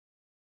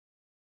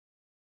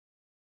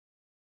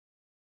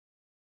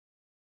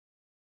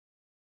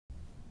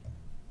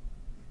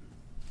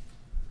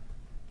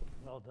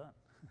all done.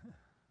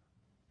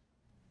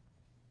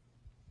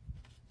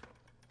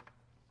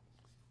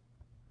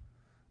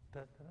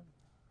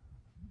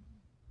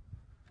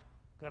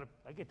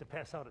 I get to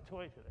pass out a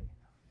toy today.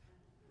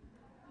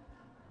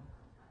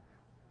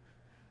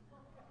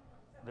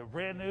 They're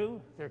brand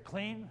new, they're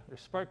clean, they're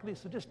sparkly,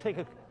 so just take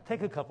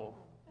a couple,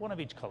 one of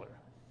each color.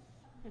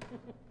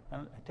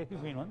 And take a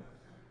green one.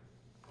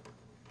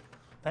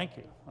 Thank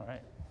you, all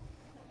right.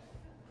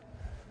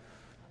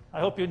 I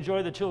hope you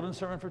enjoy the children's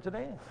sermon for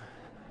today.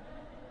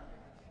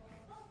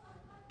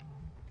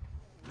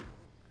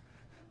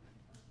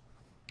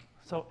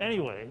 So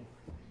anyway,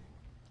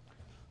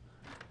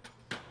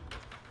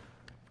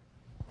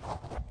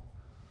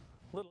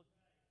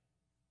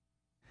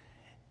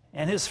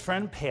 and his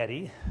friend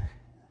Patty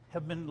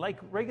have been like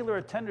regular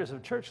attenders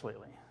of church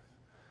lately.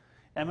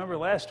 And I remember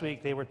last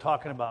week they were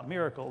talking about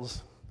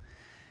miracles,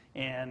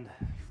 and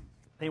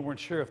they weren't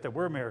sure if there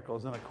were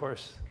miracles, and of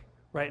course,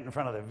 right in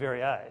front of their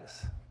very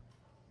eyes,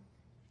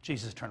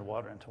 Jesus turned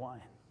water into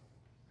wine.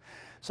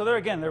 So there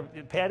again,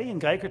 Patty and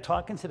Geik are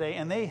talking today,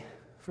 and they,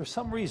 for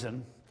some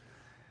reason,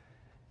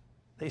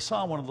 they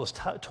saw one of those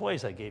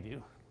toys I gave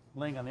you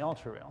laying on the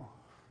altar rail.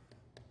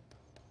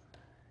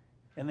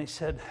 And they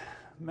said,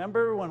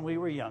 remember when we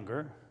were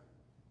younger,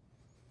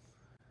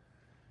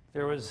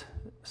 there was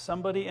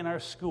somebody in our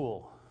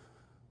school,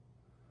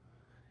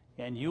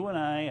 and you and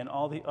I and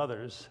all the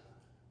others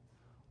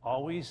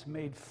always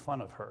made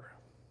fun of her.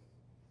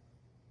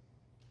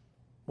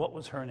 What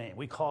was her name?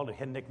 We called her,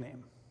 had a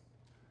nickname.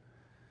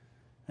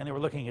 And they were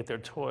looking at their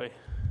toy.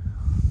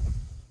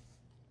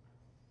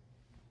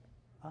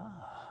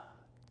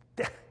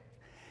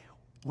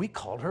 We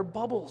called her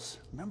Bubbles.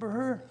 Remember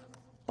her?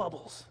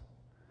 Bubbles.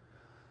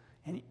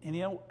 And you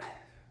know,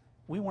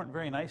 we weren't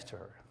very nice to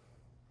her.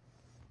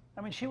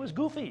 I mean, she was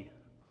goofy.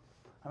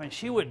 I mean,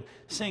 she would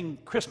sing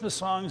Christmas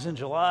songs in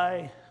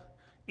July,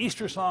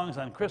 Easter songs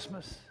on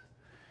Christmas.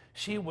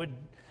 She would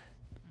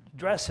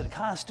dress in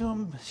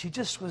costume. She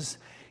just was,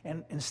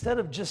 and instead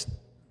of just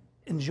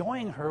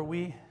enjoying her,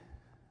 we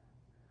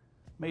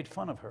made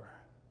fun of her.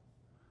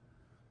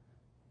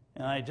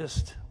 And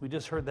we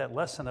just heard that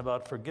lesson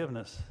about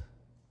forgiveness.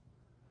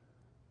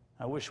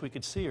 I wish we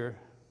could see her.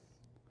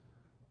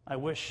 I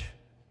wish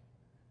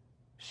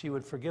she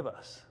would forgive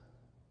us.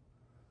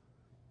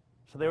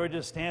 So they were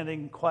just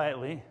standing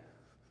quietly,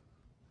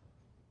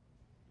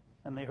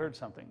 and they heard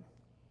something.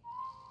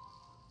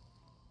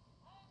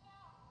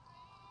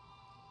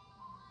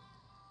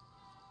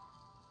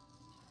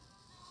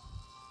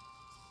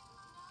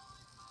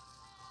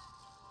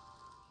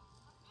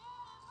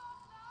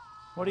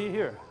 What do you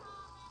hear?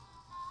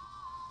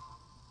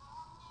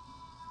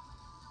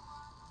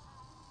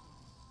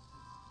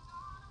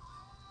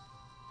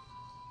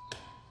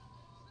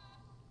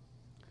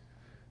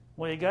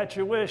 Well, you got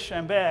your wish,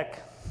 I'm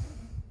back.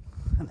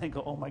 And they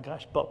go, oh my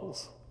gosh,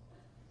 Bubbles.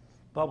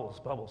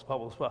 Bubbles, Bubbles,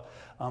 Bubbles. Well,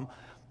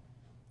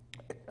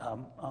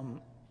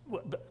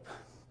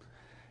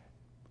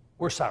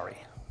 we're sorry.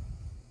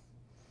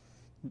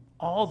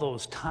 All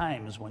those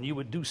times when you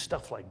would do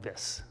stuff like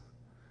this,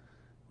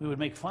 we would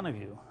make fun of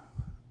you.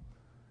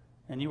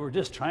 And you were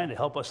just trying to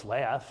help us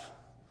laugh.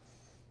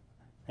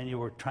 And you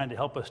were trying to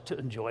help us to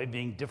enjoy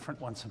being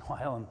different once in a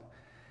while.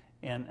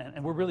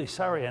 And we're really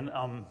sorry. And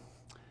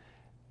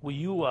will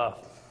you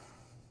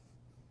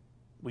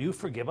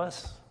forgive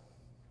us?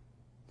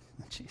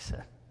 And she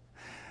said,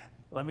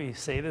 let me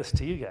say this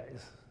to you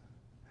guys.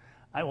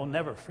 I will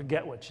never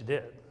forget what you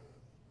did,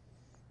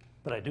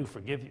 but I do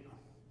forgive you.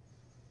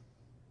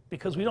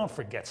 Because we don't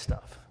forget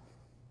stuff.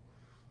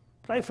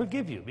 But I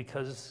forgive you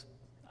because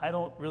I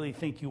don't really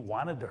think you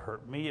wanted to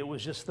hurt me. It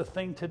was just the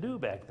thing to do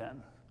back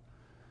then.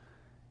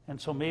 And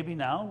so maybe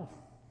now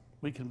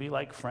we can be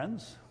like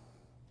friends.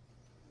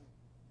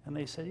 And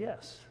they said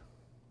yes.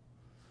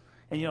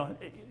 And you know,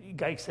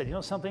 Geik said, you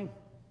know something?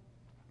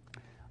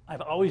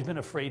 I've always been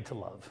afraid to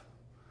love.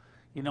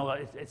 You know,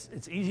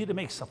 it's easy to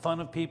make some fun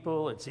of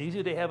people. It's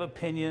easy to have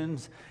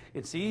opinions.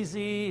 It's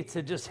easy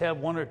to just have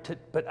one or two,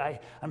 but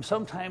I'm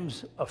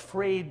sometimes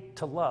afraid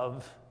to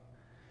love.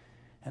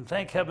 And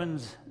thank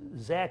heavens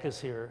Zach is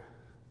here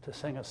to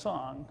sing a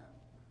song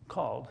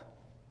called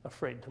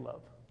Afraid to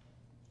Love.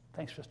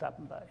 Thanks for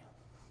stopping by.